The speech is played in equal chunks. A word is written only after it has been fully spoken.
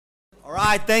All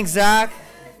right, thanks, Zach.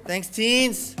 Thanks,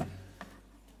 teens.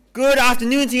 Good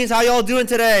afternoon, teens. How y'all doing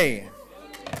today?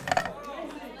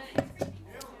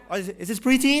 Oh, is this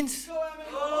preteens?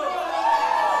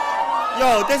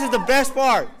 Yo, this is the best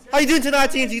part. How you doing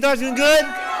tonight, teens? You guys doing good?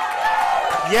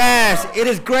 Yes, it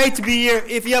is great to be here.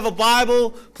 If you have a Bible,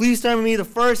 please turn with me to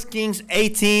 1 Kings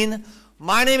 18.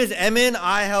 My name is Emman.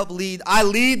 I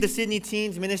lead the Sydney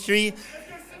Teens Ministry.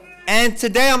 And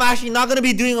today I'm actually not going to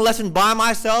be doing a lesson by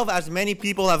myself, as many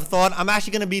people have thought. I'm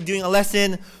actually going to be doing a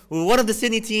lesson with one of the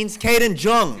Sydney teens, Caden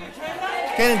Jung.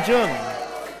 Caden Jung.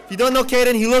 If you don't know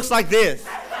Caden, he looks like this.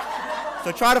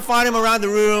 So try to find him around the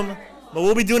room, but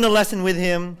we'll be doing a lesson with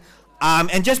him.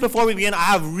 And just before we begin, I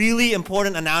have really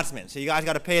important announcements, so you guys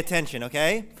got to pay attention,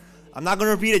 okay? I'm not going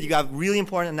to repeat it. You got really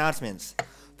important announcements.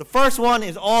 The first one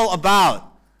is all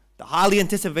about the highly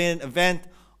anticipated event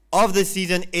of this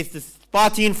season. It's the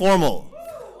Spa-Teen Formal,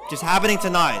 which is happening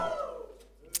tonight.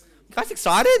 You guys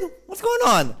excited? What's going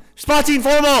on? Spa-Teen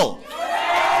Formal!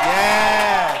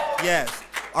 Yeah, yes.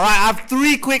 All right, I have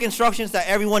 3 quick instructions that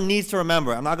everyone needs to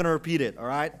remember. I'm not going to repeat it, all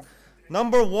right?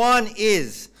 Number 1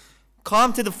 is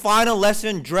come to the final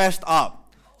lesson dressed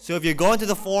up. So if you're going to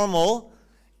the formal,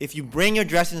 if you bring your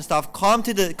dress and stuff, come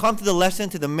to the lesson,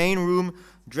 to the main room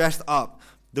dressed up.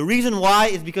 The reason why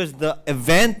is because the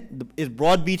event is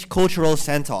Broad Beach Cultural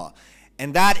Center.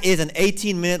 And that is an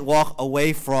 18-minute walk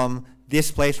away from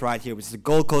this place right here, which is the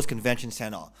Gold Coast Convention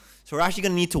Center. So we're actually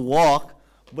going to need to walk.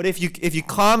 But if you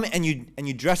come and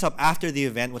you dress up after the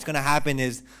event, what's going to happen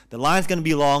is the line's going to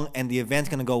be long and the event's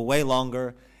going to go way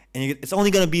longer. And it's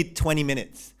only going to be 20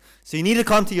 minutes. So you need to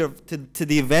come to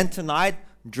the event tonight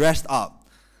dressed up.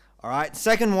 All right.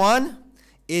 Second one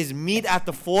is meet at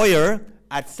the foyer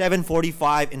at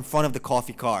 7:45 in front of the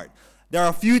coffee cart. There are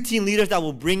a few team leaders that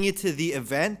will bring you to the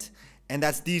event. And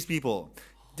that's these people,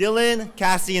 Dylan,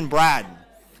 Cassie, and Brad,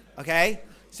 okay?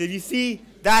 So if you see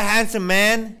that handsome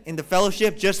man in the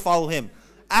fellowship, just follow him.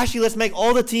 Actually, let's make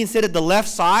all the teens sit at the left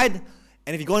side,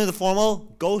 and if you're going to the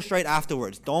formal, go straight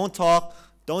afterwards. Don't talk,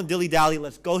 don't dilly-dally,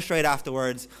 let's go straight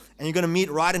afterwards, and you're going to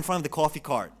meet right in front of the coffee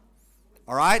cart,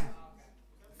 all right?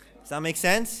 Does that make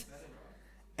sense?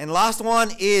 And last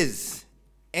one is,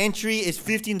 entry is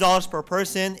 $15 per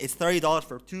person, it's $30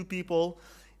 for 2 people.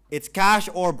 It's cash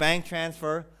or bank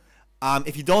transfer.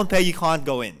 If you don't pay, you can't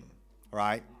go in,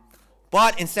 right?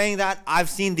 But in saying that, I've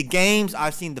seen the games,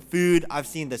 I've seen the food, I've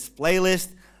seen this playlist.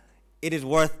 It is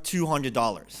worth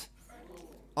 $200.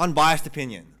 Unbiased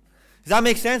opinion. Does that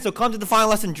make sense? So come to the final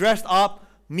lesson dressed up.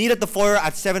 Meet at the foyer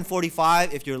at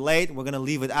 7:45. If you're late, we're going to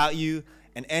leave without you.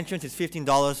 And entrance is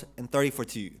 $15 and $30 for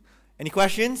 2. Any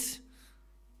questions?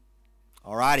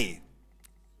 Alrighty.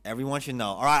 Everyone should know.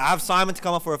 All right, I have Simon to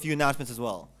come up for a few announcements as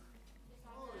well.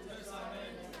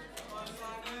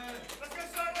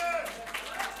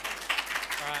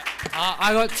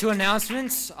 I got 2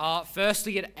 announcements.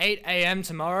 Firstly, at 8 a.m.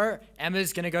 tomorrow,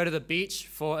 Emma's going to go to the beach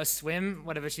for a swim,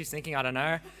 whatever she's thinking, I don't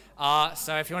know.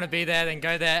 So if you want to be there, then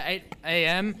go there at 8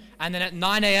 a.m. And then at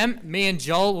 9 a.m., me and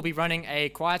Joel will be running a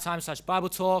quiet time / Bible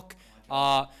talk,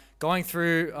 going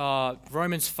through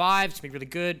Romans 5. It's going to be really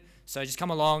good. So just come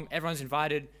along. Everyone's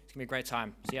invited. It's going to be a great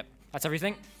time. So, yep, that's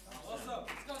everything. Awesome.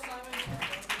 Let's go, Simon.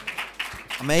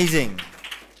 Amazing.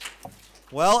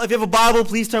 Well, if you have a Bible,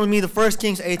 please turn with me to 1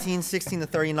 Kings 18, 16 to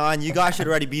 39. You guys should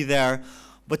already be there.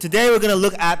 But today we're going to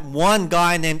look at one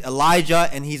guy named Elijah,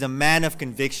 and he's a man of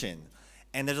conviction.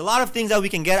 And there's a lot of things that we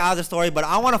can get out of the story, but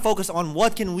I want to focus on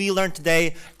what can we learn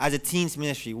today as a teens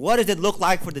ministry. What does it look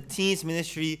like for the teens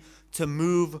ministry to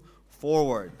move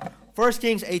forward? 1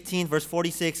 Kings 18, verse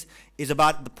 46 is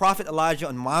about the prophet Elijah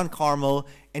on Mount Carmel,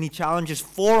 and he challenges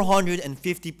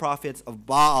 450 prophets of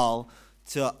Baal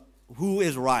to who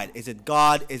is right. Is it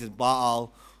God? Is it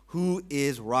Baal? Who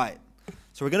is right?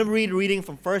 So we're going to be reading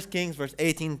from 1 Kings, verse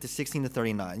 18 to 16 to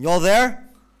 39. You all there?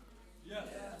 Yes.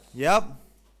 Yep.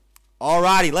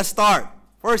 Alrighty, let's start.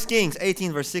 1 Kings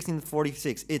 18, verse 16 to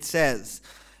 46. It says,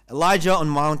 Elijah on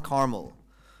Mount Carmel.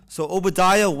 So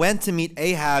Obadiah went to meet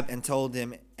Ahab and told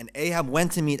him, and Ahab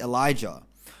went to meet Elijah.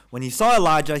 When he saw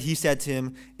Elijah, he said to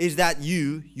him, "Is that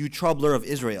you, you troubler of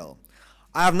Israel?"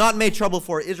 "I have not made trouble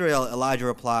for Israel," Elijah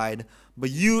replied, "but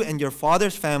you and your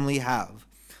father's family have.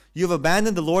 You have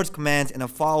abandoned the Lord's commands and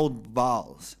have followed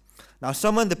Baal's. Now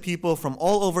summon the people from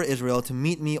all over Israel to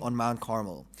meet me on Mount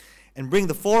Carmel, and bring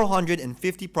the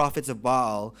 450 prophets of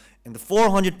Baal and the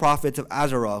 400 prophets of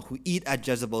Azarah who eat at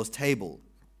Jezebel's table."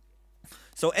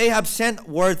 So Ahab sent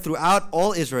word throughout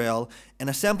all Israel and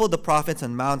assembled the prophets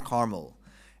on Mount Carmel.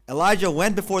 Elijah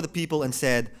went before the people and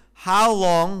said, "How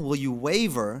long will you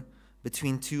waver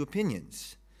between 2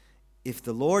 opinions? If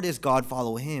the Lord is God,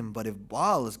 follow him, but if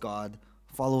Baal is God,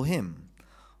 follow him."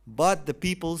 But the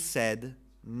people said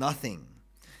nothing.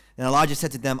 And Elijah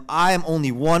said to them, "I am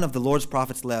only one of the Lord's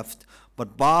prophets left,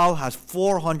 but Baal has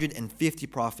 450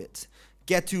 prophets.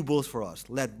 Get 2 bulls for us.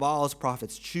 Let Baal's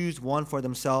prophets choose one for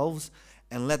themselves,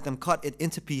 and let them cut it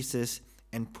into pieces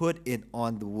and put it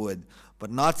on the wood,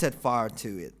 but not set fire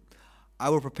to it. I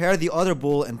will prepare the other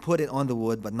bull and put it on the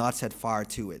wood, but not set fire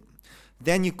to it.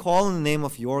 Then you call in the name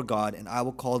of your God, and I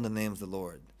will call in the name of the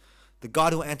Lord. The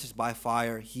God who answers by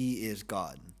fire, he is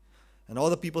God." And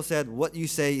all the people said, "What you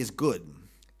say is good."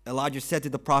 Elijah said to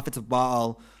the prophets of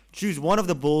Baal, "Choose one of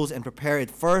the bulls and prepare it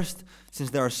first, since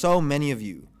there are so many of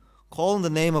you. Call in the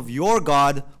name of your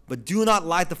God, but do not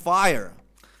light the fire."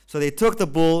 So they took the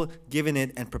bull, given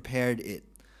it, and prepared it.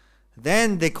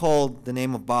 Then they called the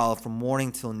name of Baal from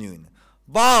morning till noon.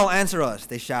 "Baal, answer us,"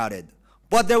 they shouted.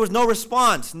 But there was no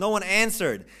response. No one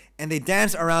answered, and they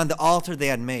danced around the altar they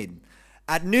had made.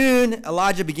 At noon,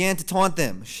 Elijah began to taunt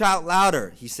them. "Shout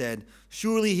louder," he said.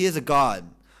 "Surely he is a god.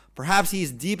 Perhaps he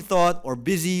is deep thought or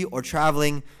busy or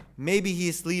traveling. Maybe he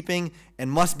is sleeping and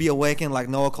must be awakened like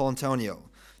Noah Colantonio."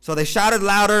 So they shouted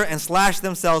louder and slashed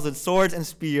themselves with swords and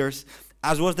spears,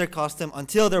 as was their custom,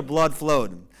 until their blood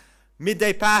flowed.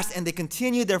 Midday passed, and they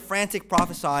continued their frantic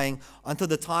prophesying until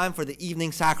the time for the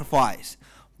evening sacrifice.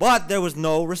 But there was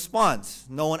no response.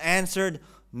 No one answered.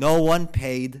 No one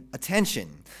paid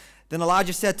attention. Then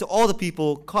Elijah said to all the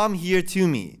people, "Come here to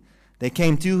me." They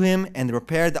came to him, and they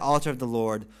repaired the altar of the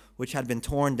Lord, which had been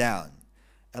torn down.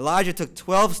 Elijah took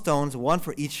 12 stones, one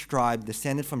for each tribe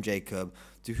descended from Jacob,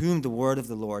 to whom the word of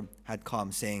the Lord had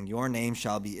come, saying, "Your name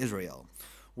shall be Israel."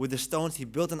 With the stones he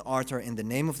built an altar in the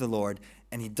name of the Lord,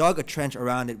 and he dug a trench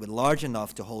around it large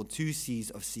enough to hold 2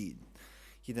 seahs of seed.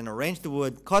 He then arranged the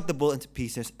wood, cut the bull into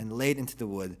pieces, and laid into the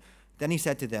wood. Then he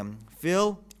said to them,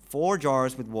 "Fill 4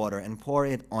 jars with water and pour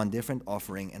it on different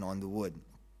offering and on the wood."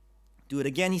 "Do it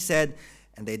again," he said,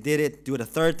 and they did it. "Do it a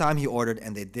 3rd time," he ordered,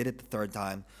 and they did it the 3rd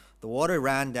time. The water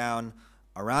ran down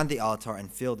around the altar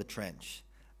and filled the trench.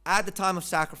 At the time of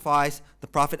sacrifice, the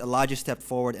prophet Elijah stepped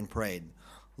forward and prayed,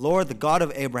 "Lord, the God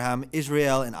of Abraham,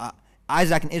 Israel, and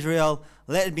Isaac and Israel,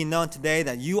 let it be known today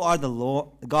that you are the Lord,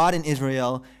 God in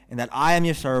Israel, and that I am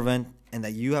your servant, and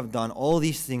that you have done all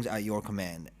these things at your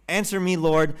command. Answer me,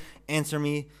 Lord, answer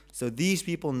me, so that these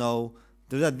people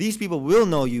will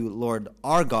know you, Lord,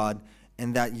 our God,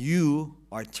 and that you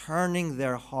are turning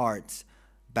their hearts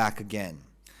back again."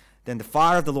 Then the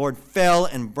fire of the Lord fell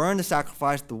and burned the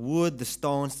sacrifice, the wood, the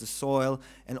stones, the soil,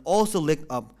 and also licked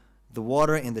up the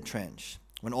water in the trench.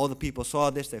 When all the people saw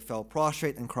this, they fell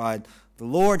prostrate and cried, "The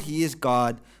Lord, he is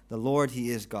God. The Lord, he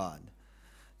is God."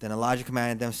 Then Elijah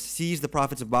commanded them, "Seize the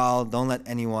prophets of Baal. Don't let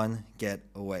anyone get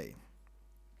away."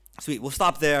 Sweet. We'll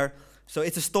stop there. So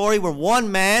it's a story where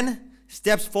one man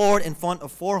steps forward in front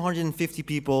of 450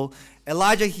 people.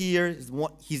 Elijah here,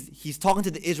 he's talking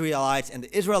to the Israelites, and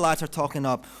the Israelites are talking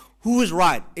up. Who is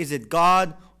right? Is it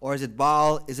God or is it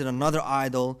Baal? Is it another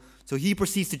idol? So he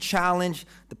proceeds to challenge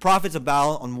the prophets of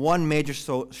Baal on one major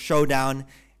showdown,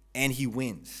 and he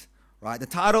wins. Right? The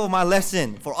title of my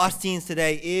lesson for us teens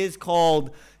today is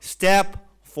called Step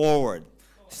Forward.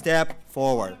 Step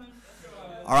Forward.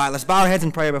 All right, let's bow our heads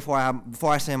and pray before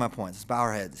I say my points. Let's bow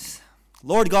our heads.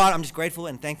 Lord God, I'm just grateful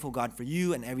and thankful, God, for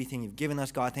you and everything you've given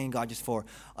us, God. Thank you, God, just for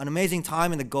an amazing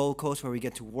time in the Gold Coast where we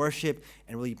get to worship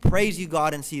and really praise you,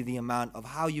 God, and see the amount of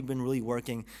how you've been really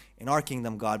working in our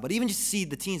kingdom, God. But even just see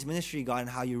the teens ministry, God, and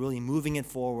how you're really moving it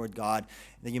forward, God,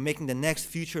 that you're making the next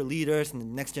future leaders and the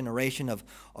next generation of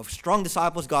strong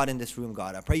disciples, God, in this room,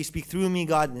 God. I pray you speak through me,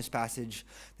 God, in this passage,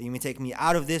 that you may take me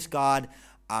out of this, God.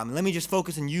 Let me just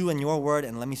focus on you and your word,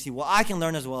 and let me see what I can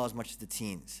learn as well as much as the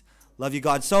teens. Love you,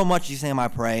 God, so much. In Jesus' name I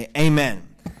pray. Amen.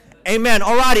 Amen.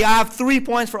 Alrighty, I have 3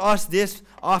 points for us this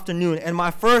afternoon. And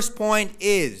my first point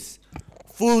is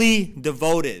fully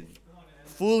devoted.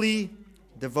 Fully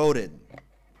devoted.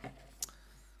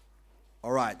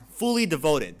 All right, fully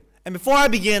devoted. And before I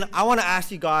begin, I want to ask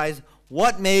you guys,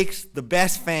 what makes the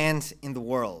best fans in the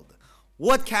world?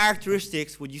 What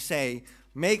characteristics would you say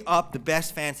make up the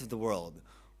best fans of the world?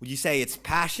 Would you say it's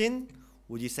passion?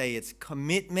 Would you say it's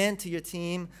commitment to your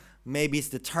team? Maybe it's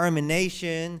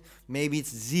determination. Maybe it's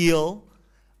zeal.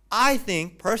 I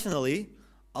think, personally,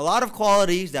 a lot of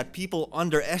qualities that people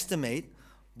underestimate,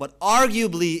 but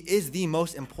arguably is the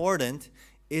most important,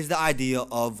 is the idea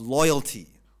of loyalty.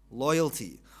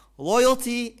 Loyalty.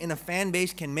 Loyalty in a fan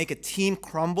base can make a team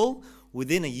crumble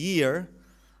within a year,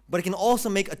 but it can also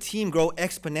make a team grow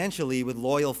exponentially with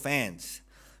loyal fans.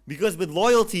 Because with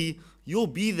loyalty, you'll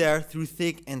be there through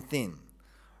thick and thin.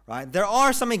 Right? There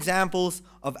are some examples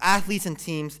of athletes and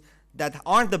teams that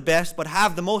aren't the best but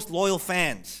have the most loyal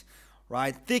fans.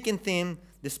 right? Thick and thin,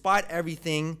 despite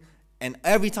everything, and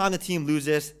every time the team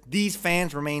loses, these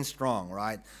fans remain strong,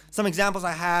 right? Some examples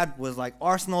I had was like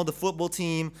Arsenal, the football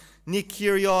team, Nick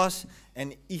Kyrgios,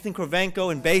 and Ethan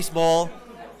Kravenko in baseball.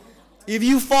 If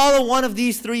you follow one of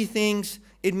these three things,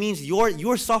 it means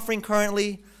you're suffering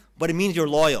currently, but it means you're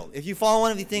loyal. If you follow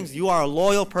one of these things, you are a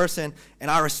loyal person, and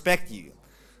I respect you.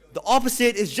 The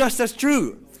opposite is just as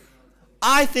true.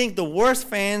 I think the worst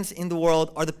fans in the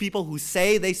world are the people who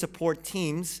say they support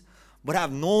teams, but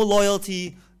have no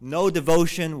loyalty, no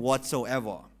devotion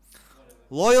whatsoever.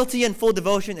 Loyalty and full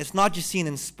devotion is not just seen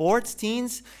in sports,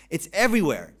 teens. It's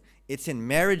everywhere. It's in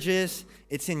marriages.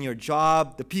 It's in your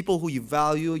job, the people who you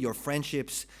value, your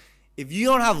friendships. If you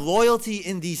don't have loyalty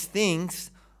in these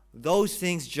things, those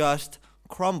things just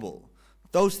crumble.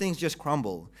 Those things just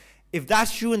crumble. If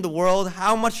that's true in the world,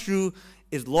 how much true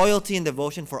is loyalty and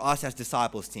devotion for us as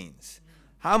disciples, teens?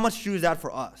 How much true is that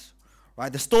for us?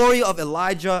 Right? The story of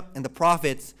Elijah and the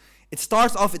prophets, it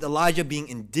starts off with Elijah being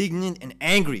indignant and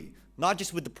angry, not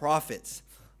just with the prophets,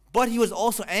 but he was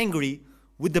also angry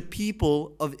with the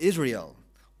people of Israel.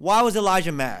 Why was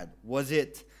Elijah mad? Why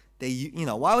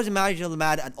was Elijah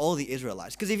mad at all the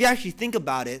Israelites? Because if you actually think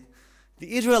about it,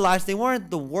 the Israelites, they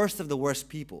weren't the worst of the worst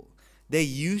people. They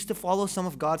used to follow some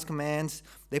of God's commands.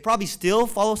 They probably still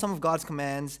follow some of God's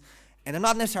commands, and they're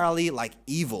not necessarily like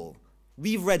evil.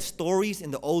 We've read stories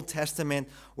in the Old Testament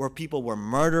where people were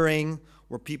murdering,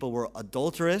 where people were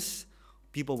adulterous,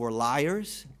 people were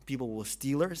liars, people were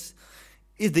stealers.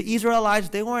 The Israelites,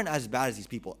 they weren't as bad as these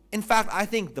people. In fact, I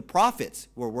think the prophets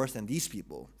were worse than these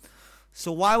people.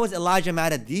 So why was Elijah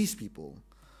mad at these people?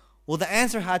 Well, the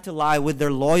answer had to lie with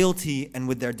their loyalty and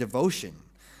with their devotion.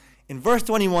 In verse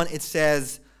 21, it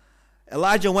says,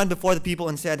 Elijah went before the people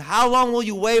and said, "How long will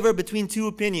you waver between two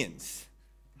opinions?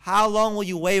 How long will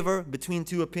you waver between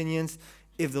two opinions?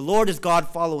 If the Lord is God,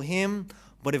 follow him.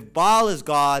 But if Baal is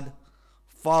God,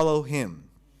 follow him."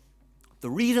 The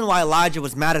reason why Elijah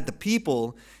was mad at the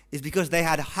people is because they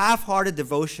had half-hearted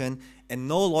devotion and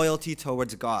no loyalty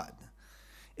towards God.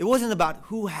 It wasn't about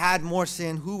who had more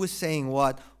sin, who was saying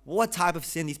what type of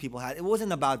sin these people had. It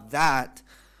wasn't about that.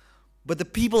 But the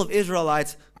people of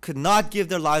Israelites could not give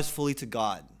their lives fully to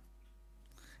God.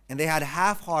 And they had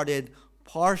half-hearted,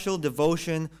 partial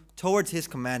devotion towards his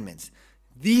commandments.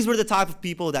 These were the type of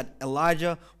people that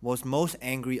Elijah was most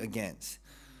angry against.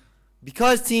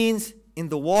 Because, teens, in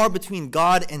the war between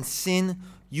God and sin,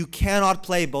 you cannot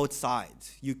play both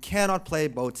sides. You cannot play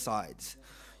both sides.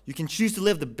 You can choose to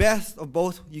live the best of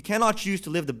both. You cannot choose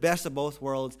to live the best of both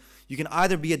worlds. You can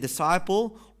either be a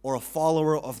disciple or a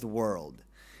follower of the world.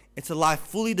 It's a life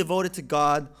fully devoted to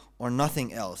God or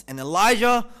nothing else. And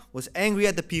Elijah was angry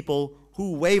at the people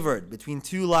who wavered between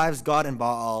two lives, God and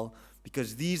Baal,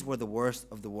 because these were the worst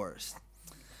of the worst.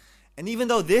 And even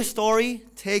though this story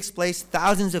takes place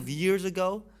thousands of years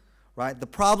ago, right, the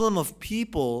problem of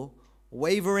people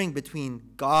wavering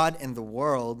between God and the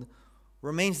world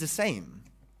remains the same.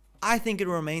 I think it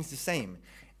remains the same.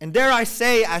 And dare I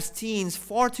say, as teens,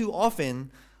 far too often,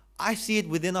 I see it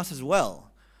within us as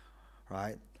well,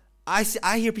 right?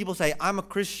 I hear people say, "I'm a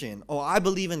Christian," or "I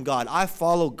believe in God, I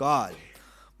follow God,"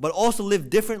 but also live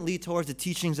differently towards the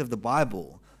teachings of the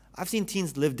Bible. I've seen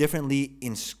teens live differently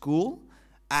in school,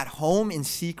 at home, in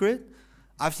secret.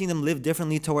 I've seen them live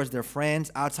differently towards their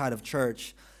friends outside of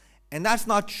church. And that's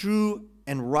not true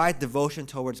and right devotion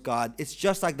towards God. It's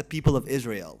just like the people of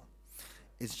Israel.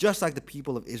 It's just like the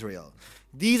people of Israel.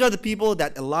 These are the people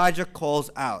that Elijah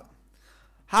calls out.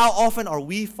 How often are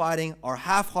we fighting our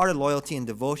half-hearted loyalty and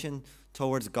devotion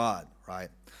towards God, right?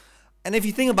 And if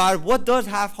you think about it, what does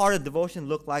half-hearted devotion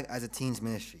look like as a teens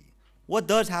ministry? What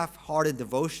does half-hearted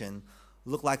devotion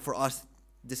look like for us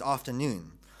this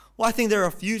afternoon? Well, I think there are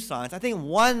a few signs. I think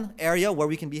one area where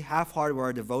we can be half-hearted with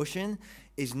our devotion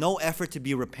is no effort to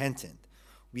be repentant.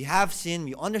 We have sin.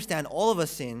 We understand all of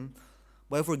us sin.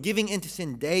 But if we're giving into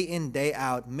sin day in, day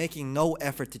out, making no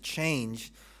effort to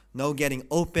change, no getting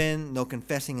open, no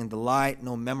confessing in the light,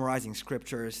 no memorizing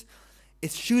scriptures,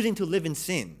 it's choosing to live in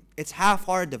sin. It's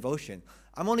half-hearted devotion.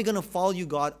 I'm only going to follow you,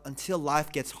 God, until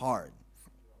life gets hard.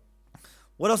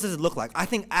 What else does it look like? I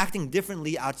think acting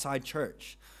differently outside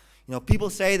church. You know, people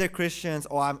say they're Christians.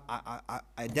 Oh, I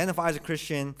identify as a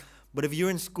Christian. But if you're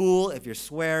in school, if you're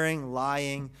swearing,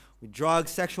 lying, with drugs,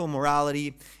 sexual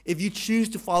morality, if you choose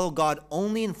to follow God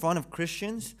only in front of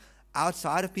Christians,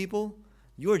 outside of people,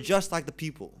 you are just like the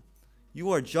people. You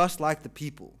are just like the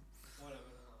people.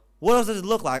 What else does it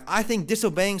look like? I think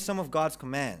disobeying some of God's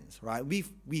commands, right? We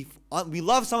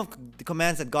love some of the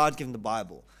commands that God's given the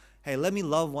Bible. Hey, let me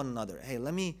love one another. Hey,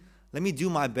 let me do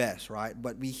my best, right?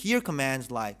 But we hear commands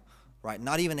like, right?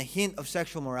 Not even a hint of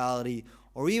sexual morality,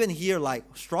 or even hear like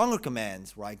stronger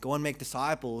commands, right? Go and make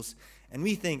disciples. And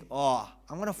we think, oh,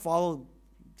 I'm going to follow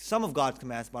some of God's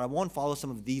commands, but I won't follow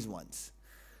some of these ones.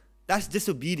 That's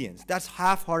disobedience. That's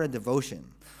half-hearted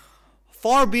devotion.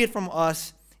 Far be it from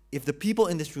us if the people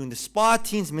in this room, the Spa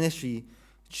Teens Ministry,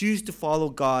 choose to follow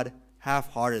God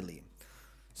half-heartedly.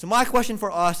 So my question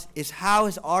for us is, how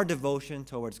is our devotion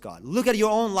towards God? Look at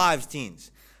your own lives,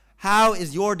 teens. How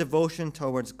is your devotion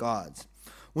towards God's?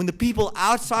 When the people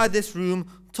outside this room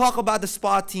talk about the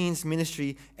Spa Teens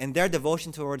Ministry and their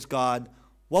devotion towards God,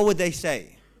 what would they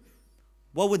say?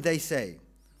 What would they say?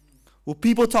 Will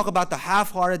people talk about the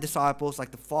half-hearted disciples,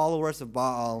 like the followers of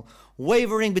Baal,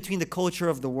 wavering between the culture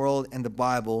of the world and the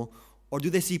Bible? Or do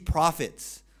they see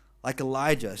prophets, like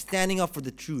Elijah, standing up for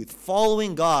the truth,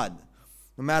 following God,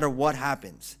 no matter what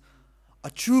happens?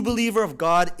 A true believer of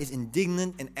God is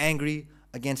indignant and angry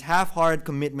against half-hearted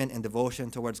commitment and devotion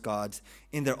towards God's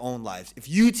in their own lives. If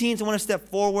you teens want to step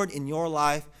forward in your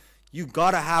life, you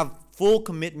got to have full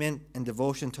commitment and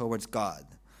devotion towards God.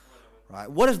 Right?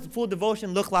 What does full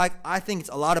devotion look like? I think it's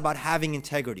a lot about having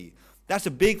integrity. That's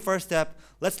a big first step.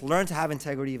 Let's learn to have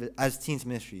integrity as teens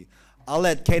ministry. I'll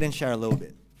let Caden share a little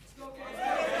bit.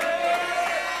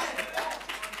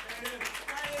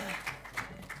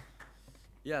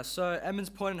 Yeah, so Emman's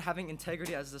point on having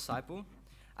integrity as a disciple.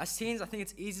 As teens, I think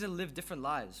it's easy to live different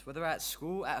lives, whether at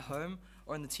school, at home,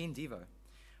 or in the teen devo.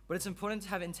 But it's important to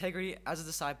have integrity as a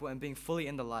disciple and being fully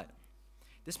in the light.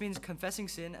 This means confessing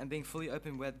sin and being fully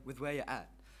open with where you're at.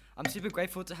 I'm super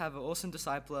grateful to have an awesome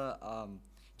discipler,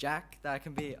 Jack, that I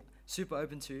can be super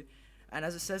open to. And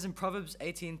as it says in Proverbs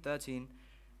 18:13,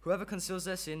 whoever conceals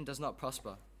their sin does not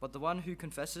prosper, but the one who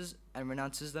confesses and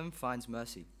renounces them finds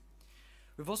mercy.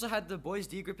 We've also had the Boys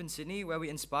D group in Sydney where we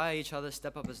inspire each other to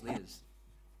step up as leaders.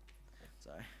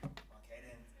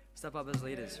 Step up as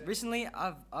leaders. Recently,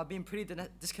 I've been pretty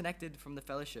disconnected from the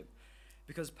fellowship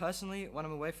because personally, when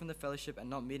I'm away from the fellowship and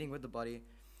not meeting with the body,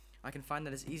 I can find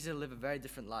that it's easier to live a very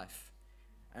different life.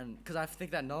 And because I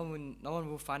think that no one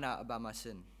will find out about my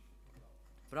sin.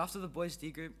 But after the Boys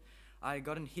D group, I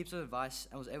got in heaps of advice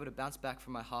and was able to bounce back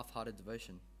from my half-hearted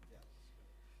devotion.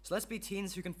 So let's be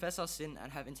teens who confess our sin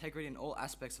and have integrity in all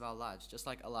aspects of our lives, just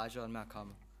like Elijah and Mount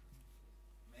Carmel.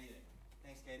 Amazing.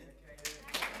 Thanks, Caden.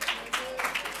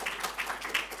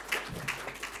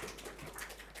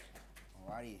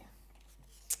 Alrighty.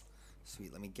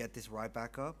 Sweet. Let me get this right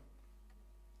back up.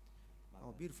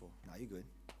 Oh, beautiful. Now you're good.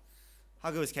 How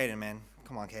good was Caden, man?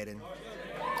 Come on, Caden.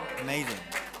 Amazing.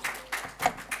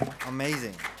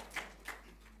 Amazing.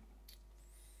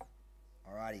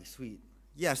 Alrighty, sweet.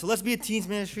 Yeah, so let's be a teens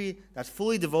ministry that's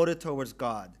fully devoted towards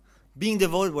God. Being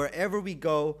devoted wherever we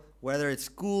go, whether it's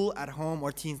school, at home,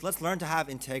 or teens, let's learn to have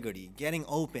integrity, getting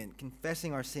open,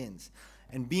 confessing our sins,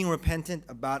 and being repentant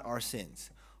about our sins.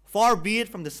 Far be it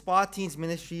from the Spa Teens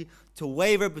ministry to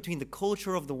waver between the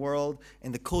culture of the world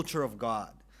and the culture of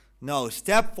God. No,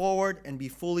 step forward and be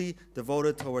fully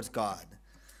devoted towards God.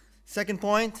 Second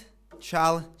point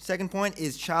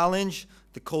is challenge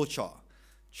the culture.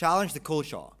 Challenge the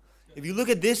culture. If you look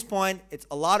at this point, it's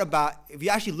a lot about, if you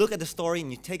actually look at the story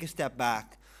and you take a step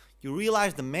back, you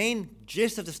realize the main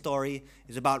gist of the story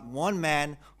is about one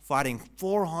man fighting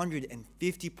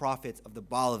 450 prophets of the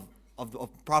Baal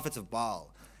of prophets of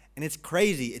Baal. And it's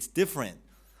crazy, it's different.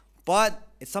 But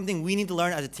it's something we need to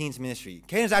learn as a teens ministry.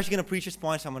 Caden's actually going to preach this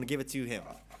point, so I'm going to give it to him.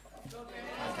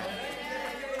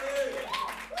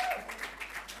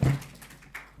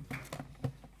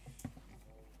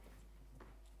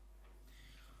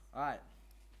 All right.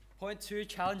 Point 2,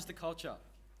 challenge the culture.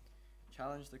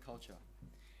 Challenge the culture.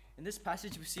 In this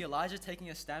passage, we see Elijah taking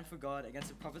a stand for God against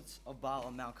the prophets of Baal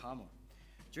on Mount Carmel.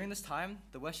 During this time,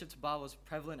 the worship to Baal was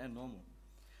prevalent and normal.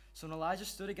 So when Elijah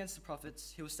stood against the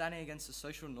prophets, he was standing against the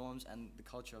social norms and the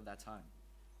culture of that time.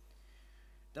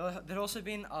 There had also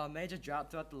been a major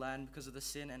drought throughout the land because of the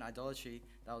sin and idolatry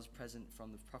that was present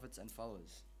from the prophets and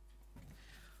followers.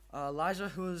 Elijah,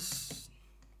 who was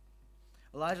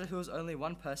only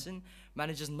one person,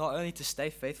 manages not only to stay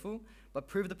faithful, but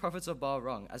prove the prophets of Baal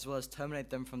wrong, as well as terminate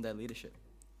them from their leadership.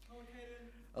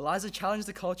 Elijah challenged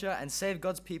the culture and saved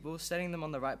God's people, setting them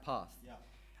on the right path. Yeah.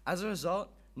 As a result,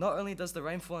 not only does the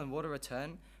rainfall and water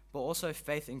return, but also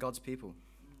faith in God's people.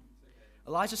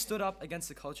 Elijah stood up against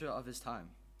the culture of his time.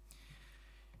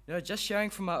 You know, just sharing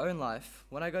from my own life,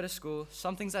 when I go to school,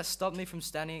 some things that stop me from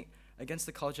standing against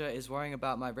the culture is worrying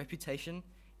about my reputation,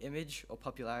 image, or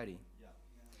popularity.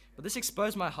 But this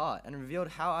exposed my heart and revealed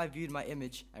how I viewed my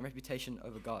image and reputation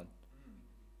over God.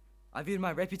 I viewed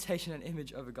my reputation and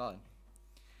image over God.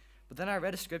 But then I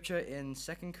read a scripture in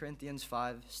 2 Corinthians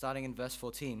 5, starting in verse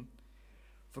 14.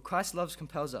 For Christ's love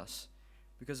compels us,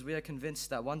 because we are convinced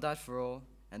that one died for all,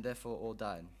 and therefore all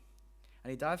died.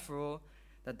 And he died for all,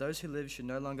 that those who live should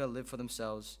no longer live for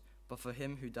themselves, but for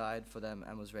him who died for them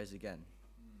and was raised again.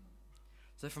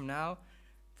 So from now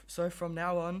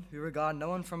on, we regard no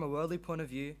one from a worldly point of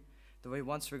view. Though we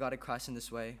once regarded Christ in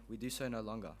this way, we do so no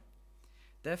longer.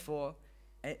 Therefore,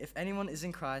 if anyone is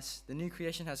in Christ, the new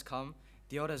creation has come,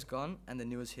 the old has gone, and the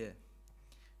new is here.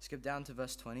 Skip down to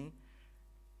verse 20.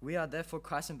 We are therefore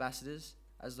Christ's ambassadors,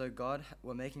 as though God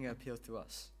were making an appeal through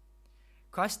us.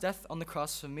 Christ's death on the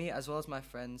cross for me as well as my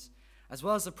friends, as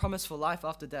well as the promise for life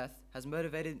after death, has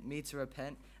motivated me to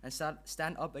repent and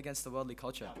stand up against the worldly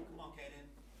culture. Come on, Caden.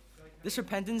 This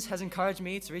repentance has encouraged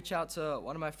me to reach out to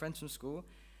one of my friends from school,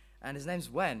 and his name's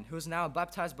Wen, who is now a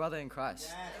baptized brother in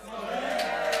Christ.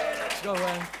 Yes. Let's go,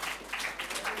 Wen.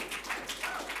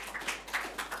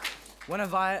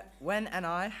 Wen and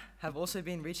I have also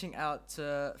been reaching out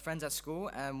to friends at school,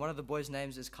 and one of the boys'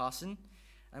 names is Carson,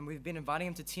 and we've been inviting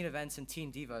him to teen events and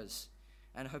teen devos,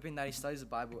 and hoping that he studies the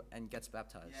Bible and gets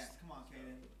baptized. Yes, come on,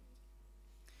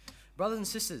 Caden. Brothers and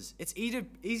sisters, it's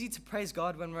easy to praise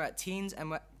God when we're at teens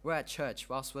and we're at church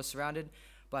whilst we're surrounded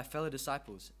by fellow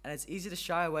disciples, and it's easy to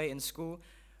shy away in school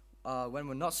when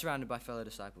we're not surrounded by fellow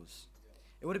disciples.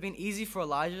 It would have been easy for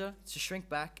Elijah to shrink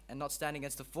back and not stand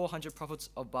against the 400 prophets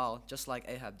of Baal, just like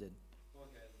Ahab did.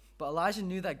 But Elijah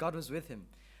knew that God was with him,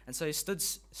 and so he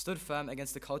stood firm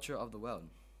against the culture of the world.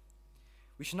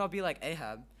 We should not be like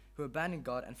Ahab, who abandoned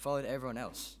God and followed everyone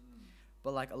else,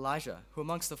 but like Elijah, who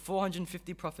amongst the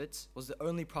 450 prophets was the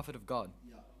only prophet of God.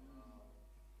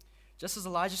 Just as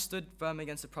Elijah stood firm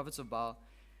against the prophets of Baal,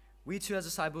 we too as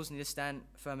disciples need to stand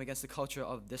firm against the culture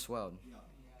of this world.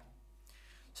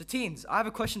 So teens, I have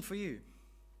a question for you.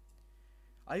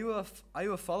 Are you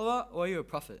a follower or are you a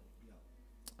prophet?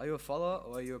 Are you a follower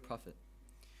or are you a prophet?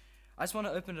 I just want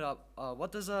to open it up.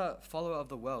 What does a follower of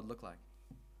the world look like?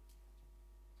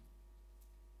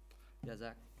 Yeah,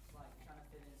 Zach? Like trying to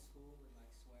fit in school with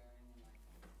like swearing and like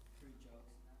crude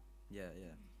jokes and that. Yeah.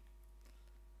 Like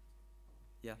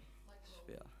Yeah. friends,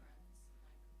 like acting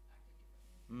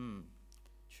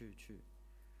differently. True.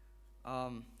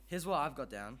 Here's what I've got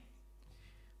down.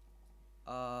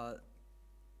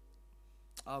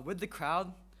 With the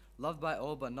crowd, loved by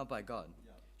all but not by God.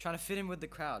 Trying to fit in with the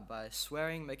crowd by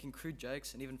swearing, making crude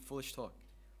jokes, and even foolish talk.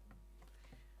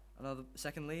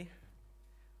 Secondly,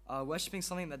 worshipping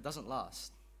something that doesn't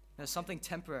last. Something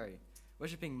temporary.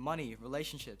 Worshipping money,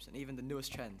 relationships, and even the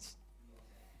newest trends.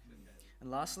 And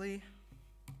lastly,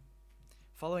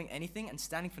 following anything and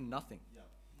standing for nothing.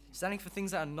 Standing for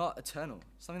things that are not eternal.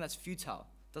 Something that's futile.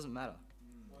 Doesn't matter.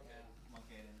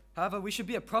 However, we should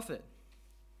be a prophet.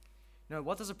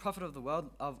 What does a prophet of the world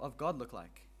of God look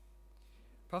like?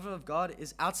 Prophet of God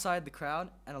is outside the crowd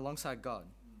and alongside God.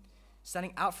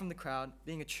 Standing out from the crowd,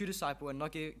 being a true disciple and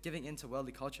not giving in to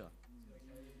worldly culture.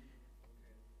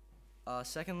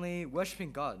 Secondly,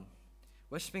 worshipping God.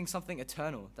 Worshipping something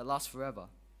eternal that lasts forever.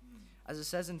 As it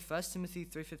says in 1 Timothy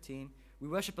 3:15, we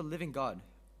worship a living God.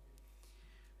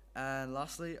 And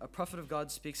lastly, a prophet of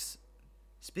God speaks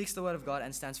the word of God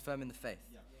and stands firm in the faith.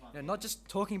 Not just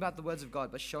talking about the words of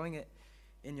God, but showing it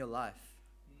in your life.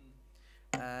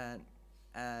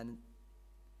 And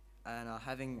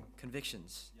having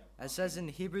convictions. As it says in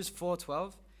Hebrews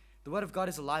 4:12, the word of God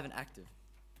is alive and active.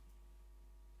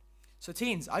 So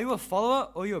teens, are you a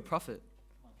follower or are you a prophet?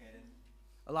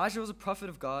 Elijah was a prophet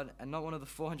of God and not one of the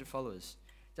 400 followers.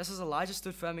 Just as Elijah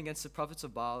stood firm against the prophets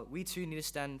of Baal, we too need to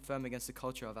stand firm against the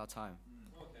culture of our time.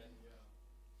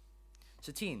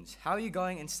 So teens, how are you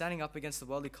going in standing up against the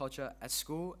worldly culture at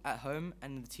school, at home,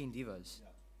 and in the teen devos?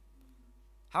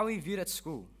 How are you viewed at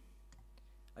school?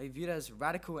 Are you viewed as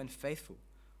radical and faithful?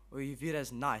 Or are you viewed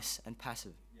as nice and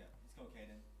passive? Let's go,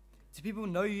 Caden. Do people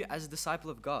know you as a disciple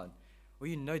of God? Or are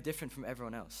you no different from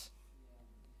everyone else?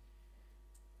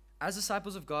 As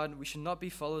disciples of God, we should not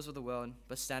be followers of the world,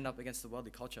 but stand up against the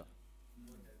worldly culture.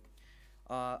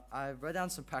 I wrote down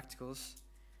some practicals.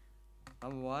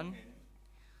 Number one,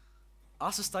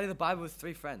 ask to study the Bible with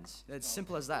 3 friends. It's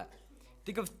simple as that.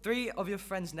 Think of 3 of your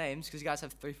friends' names, because you guys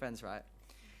have 3 friends, right?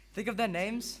 Think of their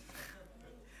names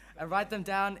and write them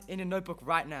down in your notebook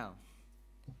right now.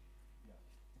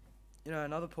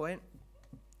 Another point,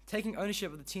 taking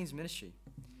ownership of the teens' ministry.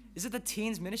 Is it the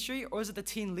teens' ministry or is it the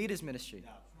teen leaders' ministry?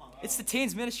 It's the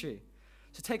teens' ministry.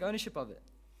 So take ownership of it.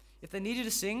 If they need you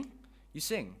to sing, you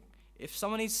sing. If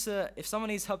someone needs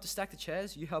help to stack the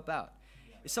chairs, you help out.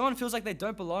 If someone feels like they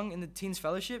don't belong in the teens'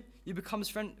 fellowship, you become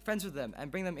friends with them and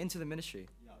bring them into the ministry.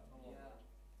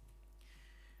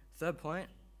 Third point,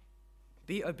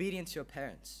 be obedient to your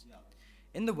parents.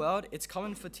 In the world, it's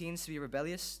common for teens to be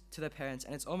rebellious to their parents,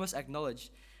 and it's almost acknowledged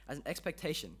as an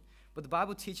expectation. But the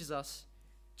Bible teaches us,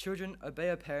 children, obey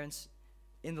your parents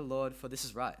in the Lord, for this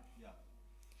is right. Yeah.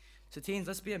 So teens,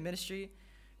 let's be a ministry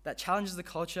that challenges the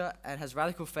culture and has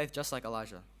radical faith just like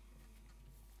Elijah.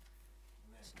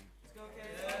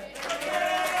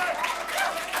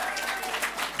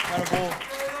 Incredible.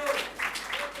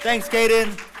 Thanks,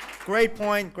 Caden. Great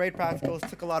point, great practicals.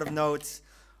 Took a lot of notes.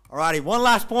 Alrighty, one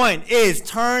last point is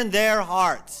turn their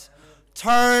hearts.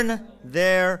 Turn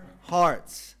their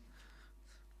hearts.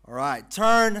 All right,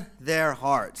 turn their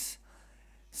hearts.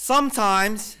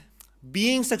 Sometimes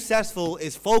being successful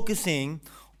is focusing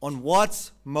on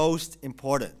what's most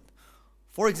important.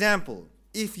 For example,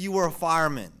 if you were a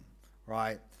fireman,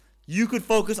 right, you could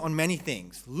focus on many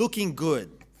things, looking good,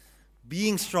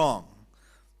 being strong.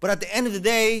 But at the end of the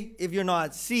day, if you're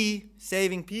not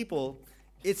saving people,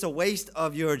 it's a waste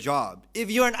of your job.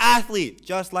 If you're an athlete,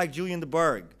 just like Julian de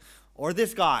Berg, or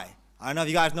this guy, I don't know if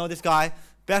you guys know this guy,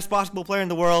 best basketball player in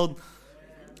the world,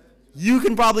 you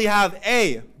can probably have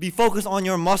A, be focused on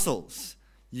your muscles.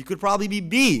 You could probably be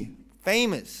B,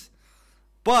 famous.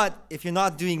 But if you're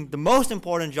not doing the most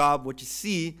important job, which is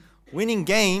C, winning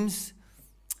games,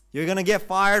 you're going to get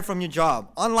fired from your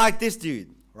job. Unlike this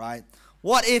dude, right?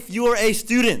 What if you're a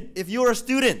student? If you're a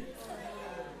student,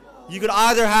 you could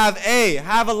either have A,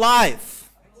 have a life.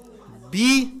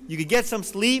 B, you could get some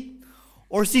sleep.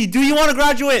 Or C, do you want to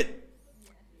graduate?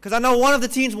 Because I know one of the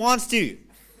teens wants to.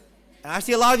 And I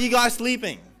see a lot of you guys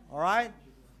sleeping, all right?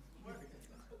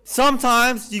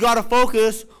 Sometimes you got to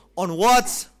focus on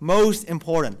what's most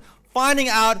important. Finding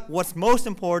out what's most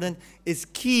important is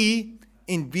key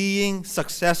in being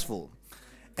successful.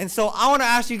 And so I want to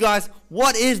ask you guys,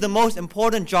 what is the most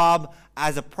important job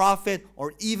as a prophet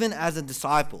or even as a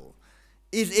disciple?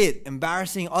 Is it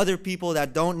embarrassing other people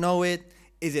that don't know it?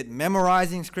 Is it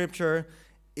memorizing scripture?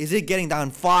 Is it getting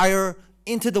down fire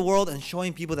into the world and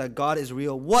showing people that God is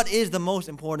real? What is the most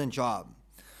important job?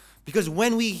 Because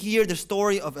when we hear the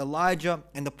story of Elijah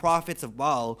and the prophets of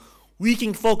Baal, we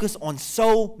can focus on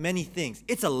so many things.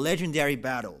 It's a legendary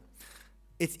battle.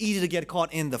 It's easy to get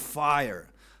caught in the fire,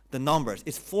 the numbers.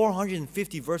 It's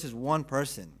 450 versus one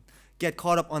person. Get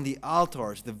caught up on the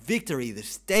altars, the victory, the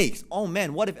stakes. Oh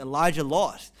man, what if Elijah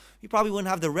lost? We probably wouldn't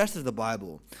have the rest of the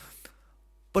Bible.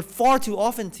 But far too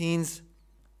often, teens,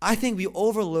 I think we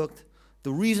overlooked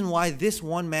the reason why this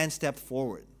one man stepped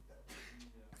forward.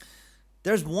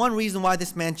 There's one reason why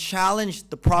this man challenged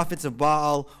the prophets of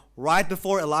Baal right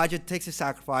before Elijah takes his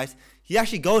sacrifice. He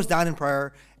actually goes down in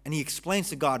prayer and he explains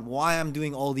to God why I'm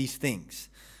doing all these things.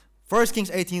 1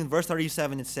 Kings 18, verse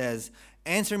 37, it says,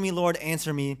 "Answer me, Lord,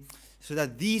 answer me, so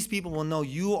that these people will know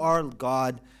you are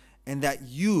God and that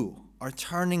you are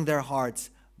turning their hearts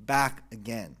back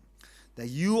again." That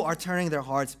you are turning their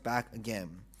hearts back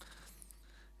again.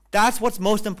 That's what's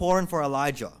most important for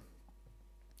Elijah.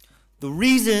 The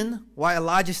reason why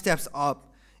Elijah steps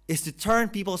up is to turn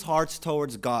people's hearts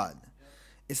towards God.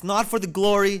 It's not for the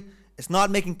glory. It's not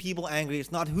making people angry.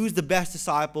 It's not who's the best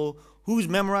disciple, who's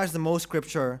memorized the most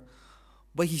scripture.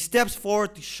 But he steps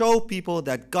forward to show people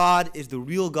that God is the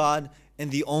real God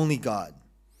and the only God.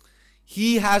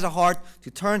 He has a heart to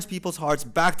turn people's hearts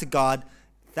back to God.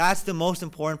 That's the most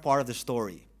important part of the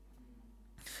story.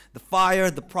 The fire,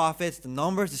 the prophets, the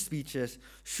numbers, the speeches,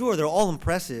 sure, they're all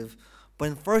impressive. But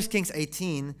in 1 Kings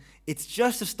 18, it's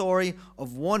just a story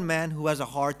of one man who has a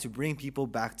heart to bring people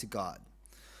back to God.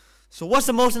 So what's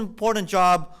the most important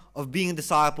job of being a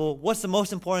disciple? What's the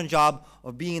most important job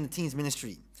of being in the teens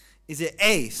ministry? Is it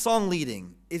A, song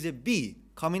leading? Is it B,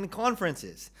 coming to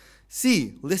conferences?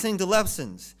 C, listening to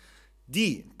lessons?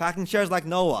 D, packing chairs like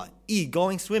Noah? E,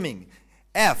 going swimming?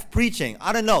 F, preaching?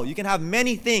 I don't know. You can have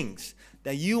many things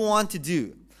that you want to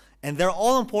do. And they're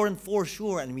all important for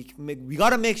sure. And we got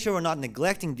to make sure we're not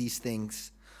neglecting these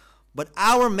things. But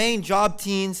our main job,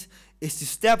 teens, is to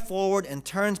step forward and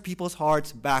turn people's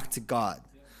hearts back to God.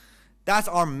 That's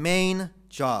our main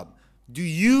job. Do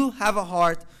you have a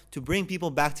heart to bring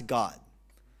people back to God?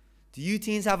 Do you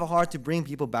teens have a heart to bring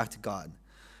people back to God?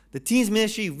 The teens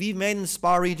ministry we've made in the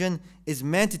Spa region is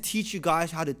meant to teach you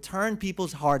guys how to turn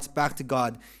people's hearts back to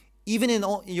God, even in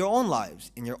your own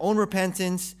lives, in your own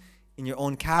repentance, in your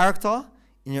own character,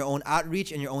 in your own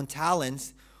outreach, in your own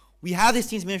talents. We have this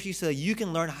teens ministry so that you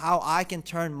can learn how I can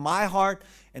turn my heart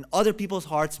and other people's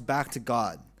hearts back to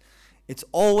God. It's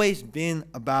always been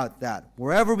about that.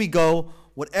 Wherever we go,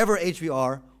 whatever age we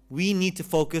are, we need to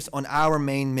focus on our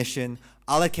main mission.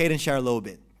 I'll let Caden share a little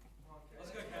bit.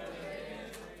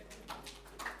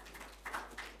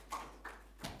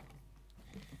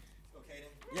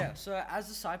 Yeah, so as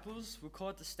disciples, we're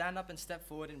called to stand up and step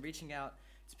forward in reaching out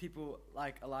to people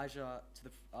like Elijah, to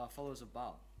the followers of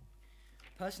Baal.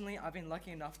 Personally, I've been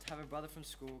lucky enough to have a brother from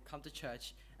school come to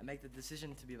church and make the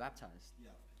decision to be baptized. Yeah.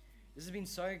 This has been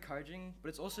so encouraging, but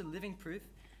it's also living proof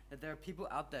that there are people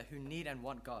out there who need and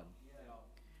want God. Yeah.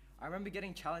 I remember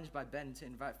getting challenged by Ben to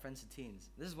invite friends to teens.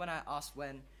 This is when I asked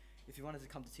Wen if he wanted to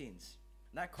come to teens.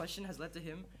 And that question has led to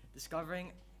him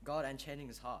discovering God and changing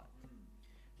his heart.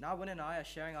 Now Wen and I are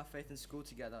sharing our faith in school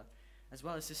together, as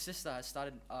well as his sister has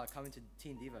started coming to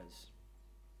Teen Devos.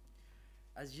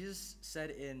 As Jesus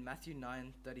said in Matthew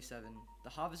 9:37, the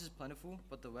harvest is plentiful,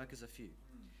 but the workers are few.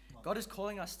 God is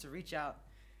calling us to reach out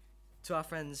to our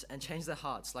friends and change their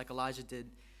hearts like Elijah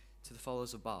did to the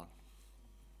followers of Baal.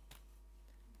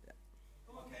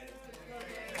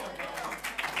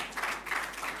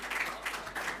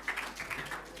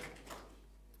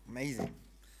 Amazing.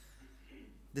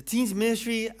 The teens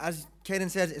ministry, as Caden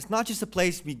says, it's not just a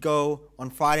place we go on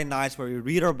Friday nights where we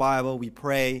read our Bible, we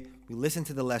pray, we listen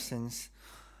to the lessons.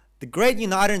 The great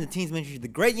uniter in the teens ministry, the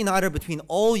great uniter between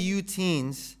all you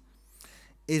teens,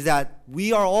 is that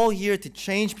we are all here to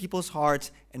change people's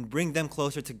hearts and bring them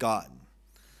closer to God.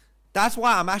 That's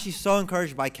why I'm actually so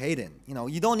encouraged by Caden. You know,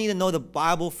 you don't need to know the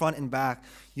Bible front and back.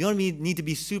 You don't need to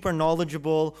be super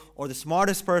knowledgeable or the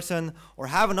smartest person or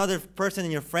have another person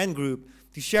in your friend group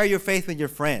to share your faith with your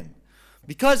friend.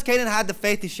 Because Caden had the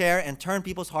faith to share and turn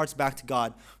people's hearts back to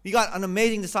God, we got an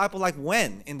amazing disciple like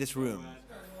Wen in this room.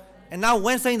 And now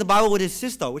Wen's studying the Bible with his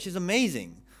sister, which is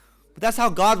amazing. But that's how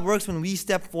God works when we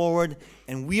step forward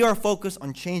and we are focused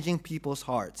on changing people's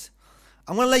hearts.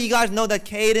 I'm going to let you guys know that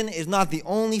Caden is not the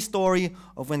only story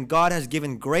of when God has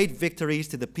given great victories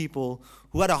to the people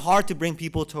who had a heart to bring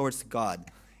people towards God.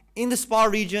 In the Spa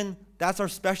region, that's our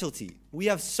specialty. We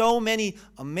have so many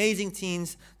amazing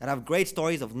teens that have great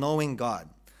stories of knowing God.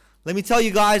 Let me tell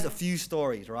you guys a few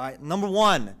stories, right? Number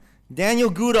one, Daniel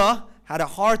Gouda had a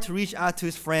heart to reach out to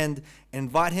his friend and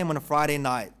invite him on a Friday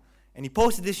night. And he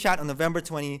posted this chat on November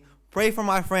 20. Pray for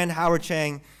my friend Howard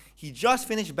Chang. He just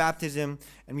finished baptism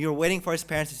and we were waiting for his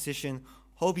parents' decision.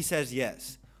 Hope he says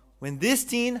yes. When this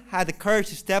teen had the courage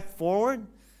to step forward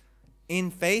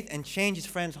in faith and change his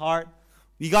friend's heart,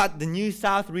 we got the new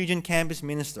South Region campus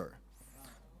minister.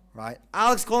 Right?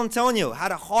 Alex Colantonio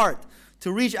had a heart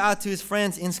to reach out to his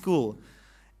friends in school.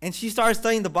 And she started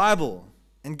studying the Bible.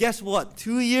 And guess what?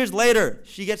 2 years later,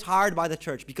 she gets hired by the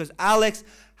church because Alex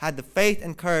had the faith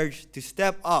and courage to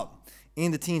step up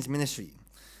in the teens ministry.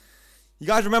 You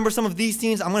guys remember some of these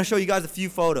teens? I'm going to show you guys a few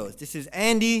photos. This is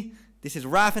Andy. This is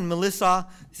Raph and Melissa.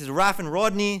 This is Raph and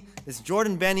Rodney. This is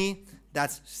Jordan Benny.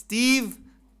 That's Steve,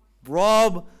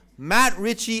 Rob, Matt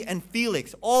Ritchie, and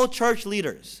Felix, all church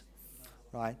leaders.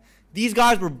 Right? These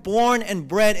guys were born and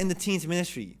bred in the teens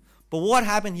ministry. But what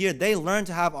happened here? They learned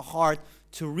to have a heart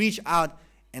to reach out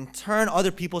and turn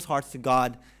other people's hearts to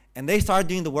God. And they started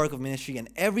doing the work of ministry. And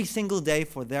every single day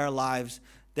for their lives,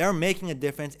 they're making a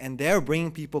difference and they're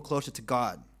bringing people closer to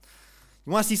God.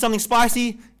 You want to see something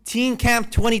spicy? Teen Camp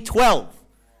 2012.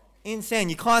 Insane.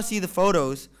 You can't see the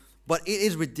photos, but it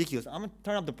is ridiculous. I'm going to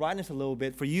turn up the brightness a little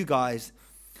bit for you guys.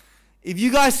 If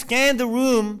you guys scan the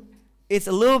room, it's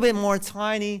a little bit more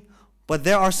tiny, but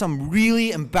there are some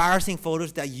really embarrassing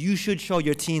photos that you should show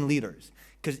your teen leaders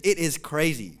because it is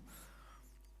crazy.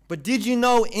 But did you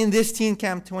know in this Teen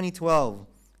Camp 2012,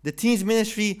 the teens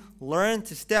ministry learned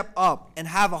to step up and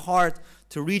have a heart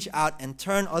to reach out and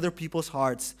turn other people's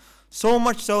hearts, so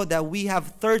much so that we have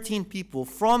 13 people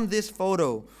from this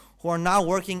photo who are now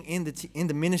working in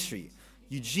the ministry.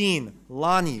 Eugene,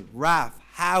 Lonnie, Raph,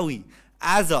 Howie,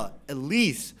 Azza,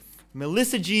 Elise,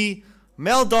 Melissa G,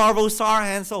 Mel Darvo, Sarah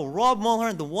Hansel, Rob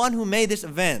Mulhern, the one who made this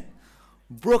event,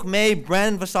 Brooke May,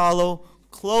 Brandon Vasallo,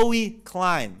 Chloe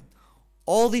Klein.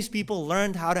 All these people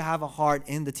learned how to have a heart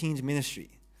in the teens ministry.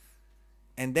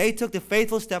 And they took the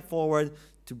faithful step forward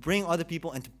to bring other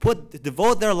people and to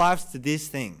devote their lives to this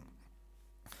thing.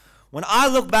 When I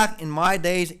look back in my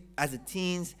days as a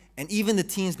teens and even the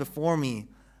teens before me,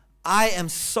 I am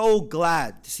so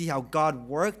glad to see how God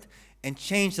worked and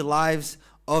changed the lives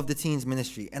of the teens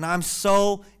ministry. And I'm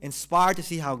so inspired to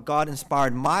see how God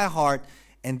inspired my heart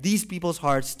and these people's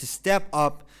hearts to step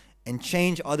up and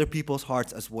change other people's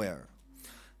hearts as well.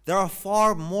 There are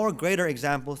far more greater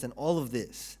examples than all of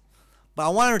this. But I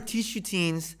want to teach you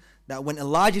teens that when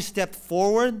Elijah stepped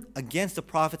forward against the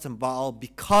prophets and Baal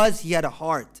because he had a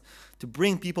heart to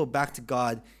bring people back to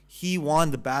God, he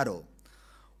won the battle.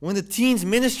 When the teens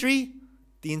ministry,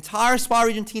 the entire Spa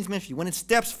Region teens ministry, when it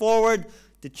steps forward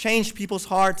to change people's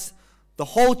hearts, the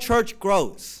whole church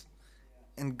grows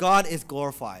and God is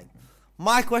glorified.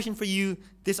 My question for you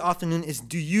this afternoon is,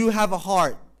 do you have a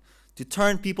heart to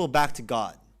turn people back to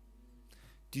God?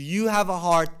 Do you have a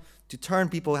heart to turn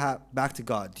people back to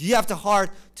God? Do you have the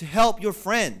heart to help your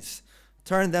friends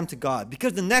turn them to God?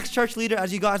 Because the next church leader,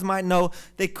 as you guys might know,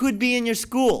 they could be in your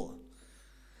school.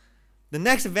 The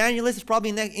next evangelist is probably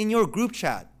in your group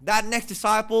chat. That next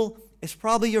disciple is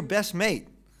probably your best mate.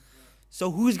 So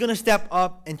who's going to step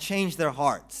up and change their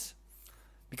hearts?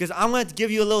 Because I'm going to give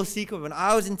you a little secret. When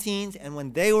I was in teens and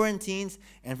when they were in teens,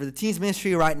 and for the teens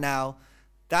ministry right now,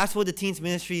 that's what the teens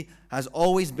ministry has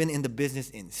always been in the business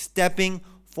in, stepping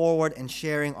forward and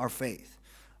sharing our faith.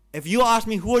 If you ask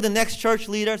me who are the next church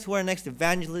leaders, who are the next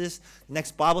evangelists, the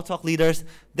next Bible talk leaders,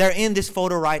 they're in this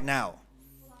photo right now.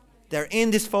 They're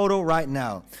in this photo right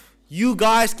now. You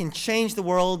guys can change the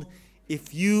world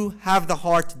if you have the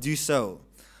heart to do so.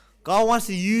 God wants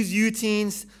to use you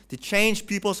teens to change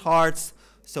people's hearts.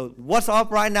 So what's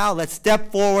up right now? Let's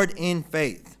step forward in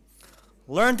faith.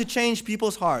 Learn to change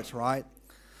people's hearts, right?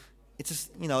 It's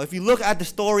just, if you look at the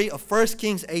story of 1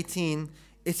 Kings 18,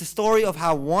 it's a story of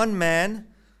how one man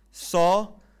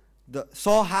saw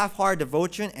half-hearted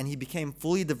devotion and he became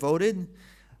fully devoted,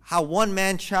 how one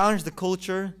man challenged the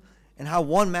culture, and how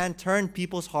one man turned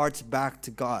people's hearts back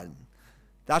to God.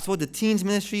 That's what the teens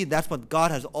ministry, that's what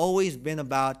God has always been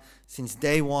about since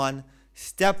day one.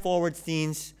 Step forward,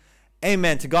 teens.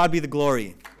 Amen. To God be the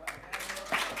glory.